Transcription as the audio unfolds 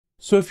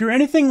So if you're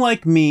anything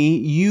like me,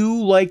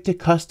 you like to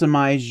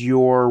customize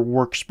your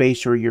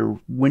workspace or your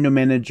window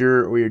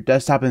manager or your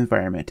desktop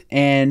environment.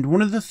 And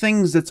one of the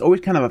things that's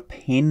always kind of a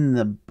pain in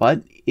the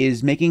butt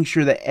is making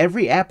sure that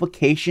every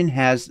application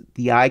has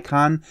the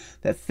icon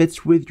that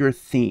fits with your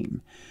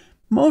theme.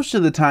 Most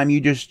of the time you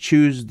just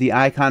choose the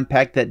icon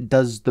pack that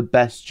does the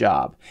best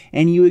job,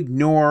 and you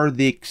ignore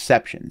the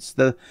exceptions,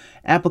 the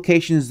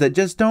applications that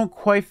just don't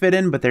quite fit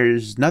in, but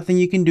there's nothing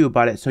you can do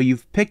about it. So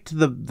you've picked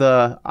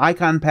the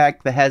icon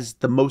pack that has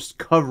the most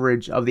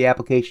coverage of the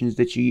applications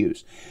that you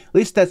use. At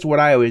least that's what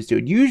I always do.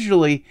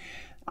 Usually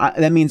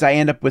that means I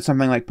end up with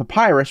something like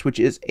Papyrus, which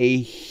is a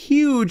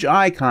huge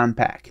icon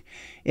pack.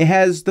 It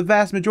has the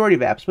vast majority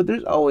of apps, but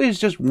there's always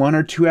just one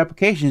or two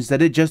applications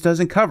that it just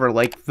doesn't cover,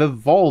 like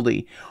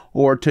Vivaldi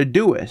or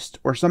Todoist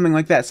or something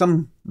like that.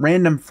 Some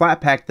random flat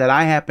pack that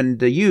I happen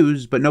to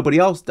use, but nobody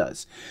else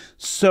does.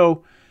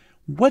 So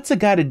what's it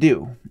got to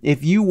do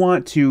if you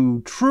want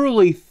to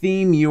truly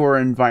theme your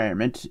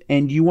environment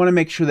and you want to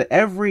make sure that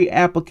every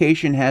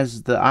application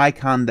has the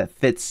icon that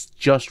fits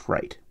just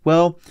right?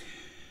 Well,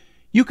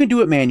 you can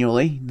do it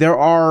manually. There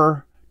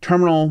are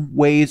terminal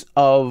ways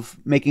of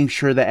making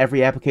sure that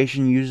every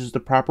application uses the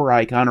proper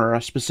icon or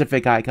a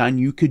specific icon.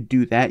 You could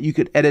do that. You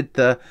could edit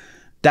the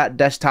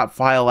 .desktop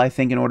file, I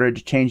think, in order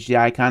to change the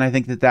icon. I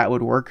think that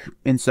would work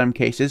in some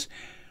cases.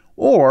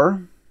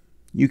 Or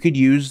you could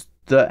use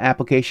the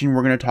application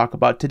we're going to talk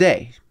about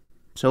today.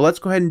 So let's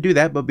go ahead and do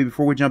that. But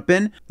before we jump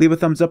in, leave a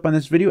thumbs up on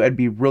this video. I'd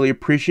be really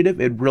appreciative.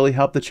 It'd really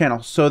help the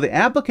channel. So the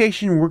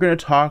application we're going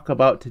to talk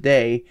about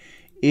today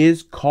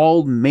is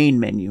called Main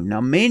Menu. Now,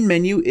 Main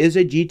Menu is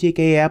a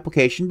GTK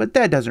application, but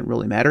that doesn't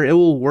really matter. It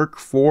will work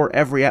for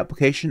every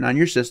application on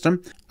your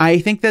system. I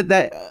think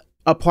that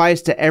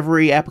applies to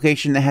every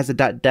application that has a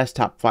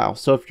 .desktop file.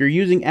 So if you're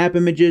using app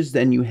images,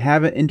 then you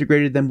haven't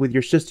integrated them with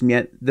your system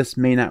yet, this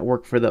may not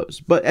work for those.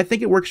 But I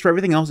think it works for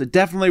everything else. It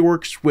definitely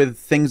works with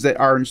things that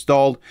are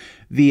installed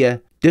via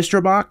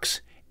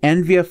DistroBox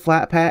and via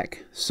Flatpak,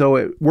 so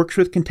it works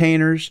with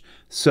containers,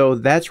 so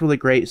that's really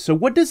great. So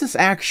what does this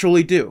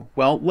actually do?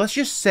 Well, let's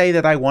just say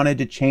that I wanted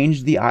to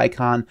change the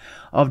icon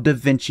of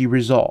DaVinci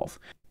Resolve.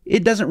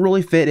 It doesn't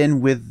really fit in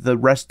with the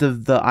rest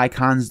of the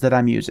icons that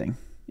I'm using.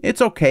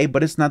 It's okay,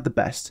 but it's not the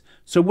best.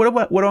 So what do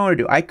I want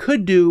to do? I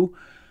could do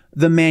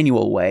the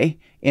manual way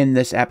in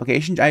this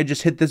application. I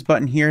just hit this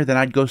button here, then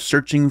I'd go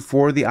searching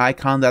for the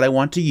icon that I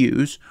want to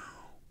use.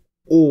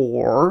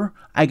 Or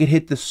I could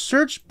hit the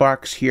search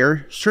box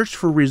here, search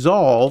for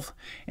Resolve,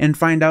 and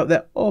find out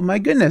that, oh my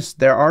goodness,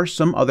 there are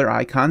some other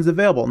icons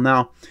available.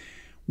 Now,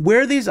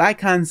 where these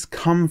icons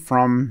come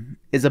from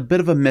is a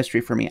bit of a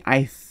mystery for me.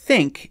 I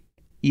think,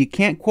 you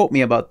can't quote me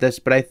about this,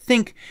 but I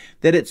think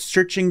that it's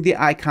searching the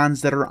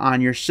icons that are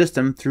on your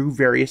system through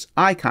various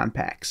icon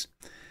packs.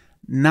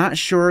 Not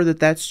sure that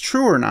that's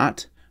true or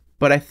not,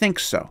 but I think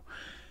so.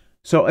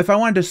 So if I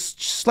wanted to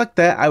select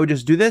that, I would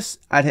just do this,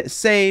 I'd hit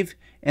save,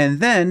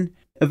 and then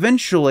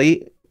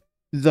eventually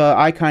the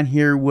icon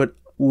here would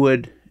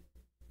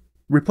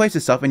replace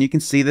itself, and you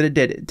can see that it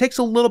did. It takes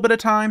a little bit of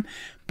time,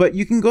 but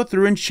you can go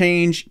through and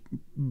change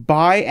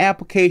by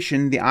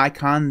application the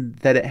icon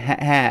that it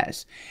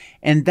has.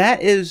 And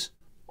that is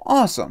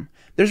awesome.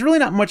 There's really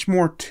not much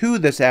more to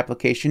this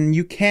application.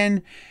 You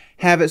can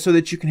have it so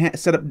that you can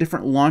set up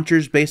different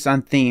launchers based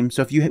on theme.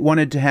 So if you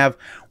wanted to have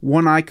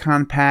one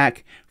icon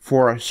pack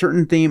for a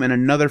certain theme and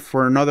another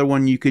for another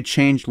one, you could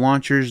change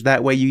launchers.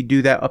 That way you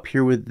do that up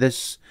here with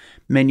this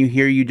menu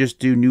here. You just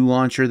do new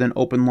launcher, then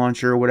open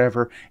launcher or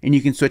whatever, and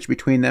you can switch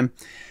between them.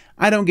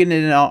 I don't get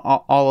into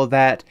all of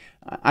that.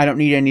 I don't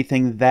need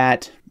anything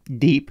that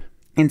deep.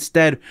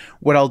 Instead,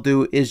 what I'll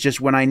do is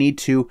just when I need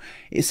to,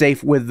 say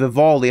with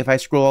Vivaldi, if I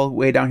scroll all the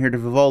way down here to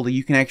Vivaldi,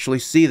 you can actually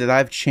see that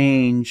I've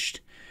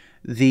changed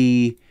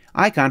the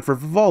icon for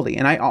Vivaldi.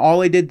 And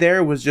all I did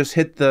there was just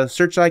hit the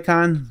search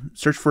icon,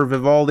 search for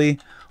Vivaldi,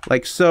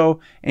 like so,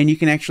 and you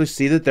can actually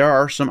see that there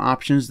are some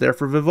options there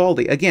for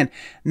Vivaldi. Again,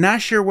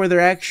 not sure where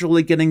they're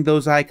actually getting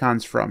those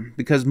icons from,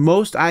 because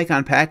most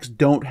icon packs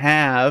don't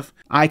have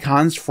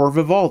icons for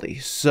Vivaldi.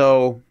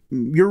 So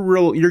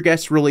your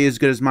guess really is as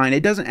good as mine.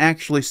 It doesn't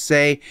actually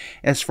say,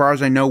 as far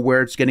as I know,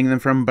 where it's getting them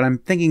from, but I'm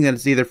thinking that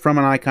it's either from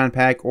an icon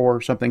pack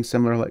or something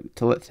similar like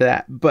to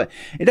that. But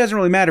it doesn't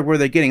really matter where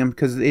they're getting them,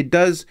 because it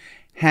does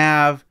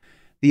have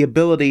the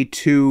ability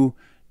to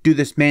do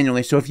this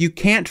manually. So if you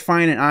can't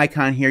find an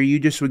icon here, you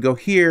just would go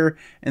here,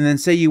 and then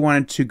say you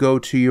wanted to go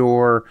to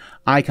your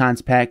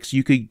icons packs,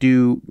 you could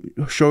do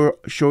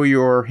show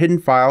your hidden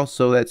file.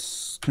 So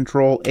that's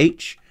Control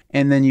H,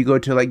 and then you go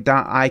to like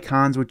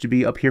 .icons, which would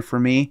be up here for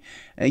me.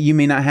 You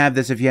may not have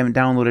this if you haven't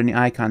downloaded any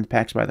icons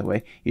packs, by the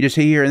way. You just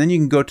hit here, and then you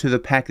can go to the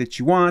pack that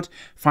you want,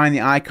 find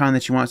the icon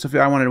that you want. So if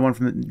I wanted one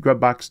from the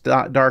Grubbox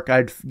Dark,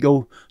 I'd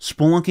go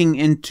spelunking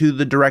into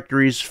the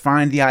directories,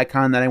 find the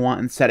icon that I want,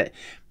 and set it.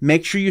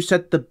 Make sure you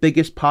set the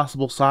biggest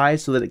possible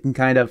size so that it can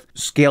kind of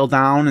scale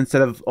down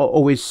instead of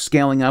always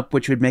scaling up,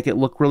 which would make it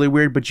look really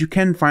weird. But you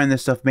can find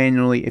this stuff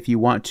manually if you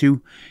want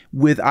to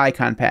with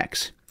icon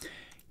packs.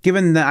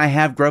 Given that I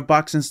have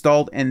Grovebox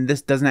installed and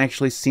this doesn't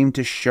actually seem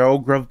to show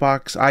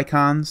Grovebox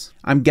icons,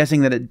 I'm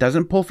guessing that it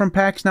doesn't pull from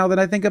packs now that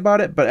I think about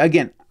it. But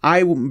again,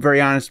 I'm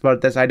very honest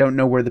about this. I don't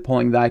know where they're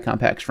pulling the icon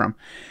packs from.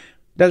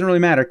 Doesn't really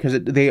matter because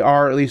they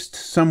are at least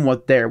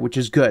somewhat there, which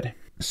is good.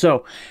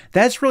 So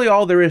that's really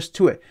all there is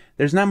to it.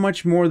 There's not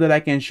much more that I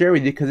can share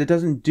with you because it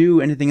doesn't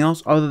do anything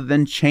else other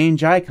than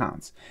change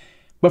icons.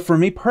 But for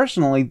me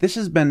personally, this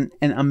has been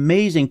an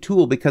amazing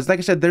tool because, like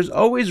I said, there's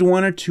always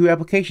one or two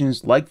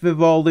applications like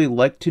Vivaldi,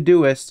 like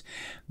Todoist,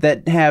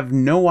 that have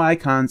no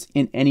icons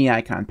in any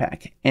icon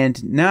pack.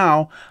 And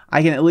now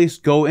I can at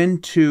least go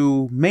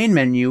into main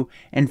menu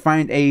and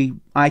find a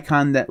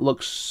icon that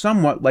looks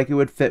somewhat like it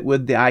would fit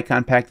with the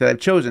icon pack that I've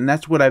chosen.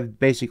 That's what I've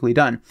basically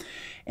done.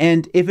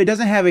 And if it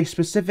doesn't have a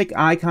specific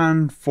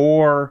icon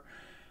for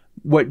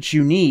what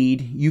you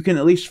need, you can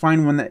at least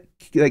find one that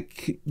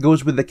like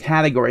goes with the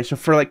category. So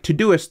for like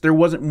Todoist, there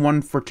wasn't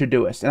one for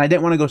Todoist, and I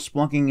didn't want to go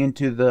splunking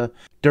into the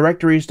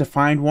directories to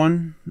find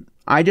one.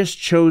 I just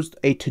chose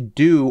a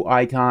to-do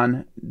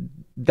icon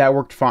that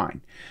worked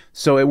fine.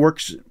 So it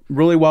works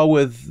really well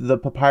with the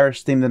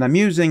Papyrus theme that I'm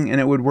using,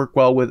 and it would work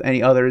well with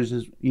any others,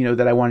 you know,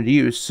 that I wanted to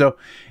use. So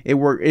it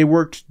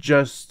worked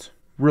just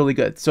really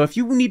good. So if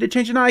you need to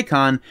change an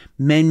icon,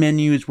 main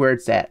menu is where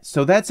it's at.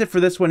 So that's it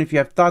for this one. If you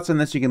have thoughts on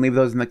this, you can leave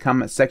those in the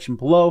comment section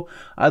below.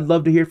 I'd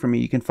love to hear from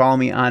you. You can follow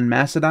me on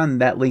Mastodon.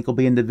 That link will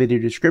be in the video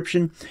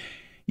description.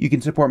 You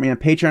can support me on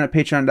Patreon at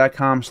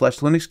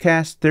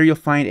patreon.com/linuxcast. There you'll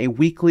find a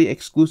weekly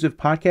exclusive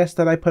podcast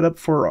that I put up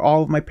for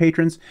all of my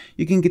patrons.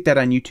 You can get that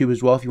on YouTube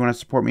as well if you want to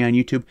support me on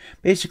YouTube.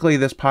 Basically,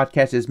 this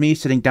podcast is me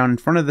sitting down in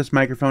front of this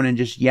microphone and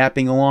just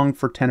yapping along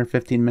for 10 or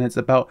 15 minutes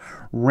about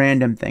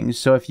random things.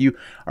 So if you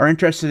are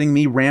interested in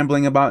me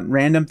rambling about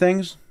random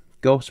things,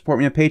 go support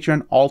me on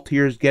Patreon. All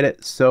tiers get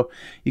it. So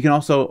you can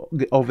also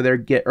over there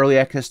get early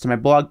access to my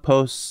blog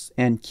posts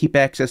and keep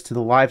access to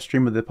the live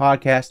stream of the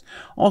podcast.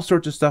 All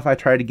sorts of stuff I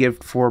try to give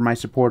for my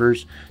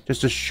supporters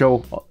just to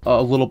show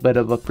a little bit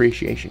of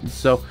appreciation.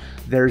 So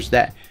there's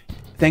that.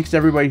 Thanks to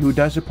everybody who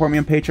does support me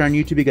on Patreon and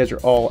YouTube. You guys are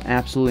all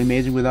absolutely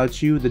amazing.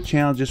 Without you, the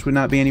channel just would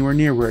not be anywhere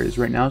near where it is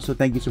right now. So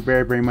thank you so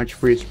very, very much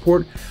for your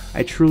support.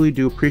 I truly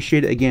do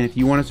appreciate it. Again, if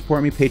you want to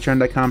support me,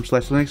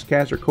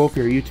 patreon.com/linuxcast or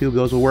Ko-fi or YouTube,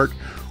 those will work.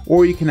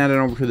 Or you can add it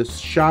over to the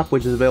shop,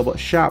 which is available at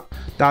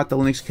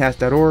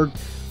shop.thelinuxcast.org.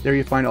 There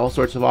you find all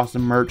sorts of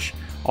awesome merch,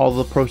 all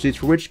the proceeds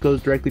for which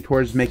goes directly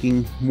towards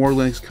making more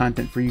Linux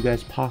content for you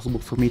guys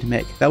possible for me to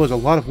make. That was a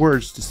lot of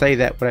words to say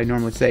that, what I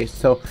normally say.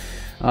 So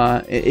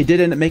it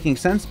did end up making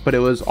sense, but it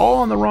was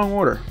all in the wrong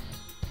order.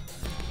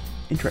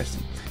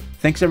 Interesting.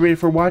 Thanks everybody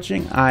for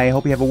watching. I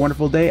hope you have a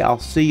wonderful day. I'll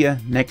see you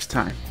next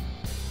time.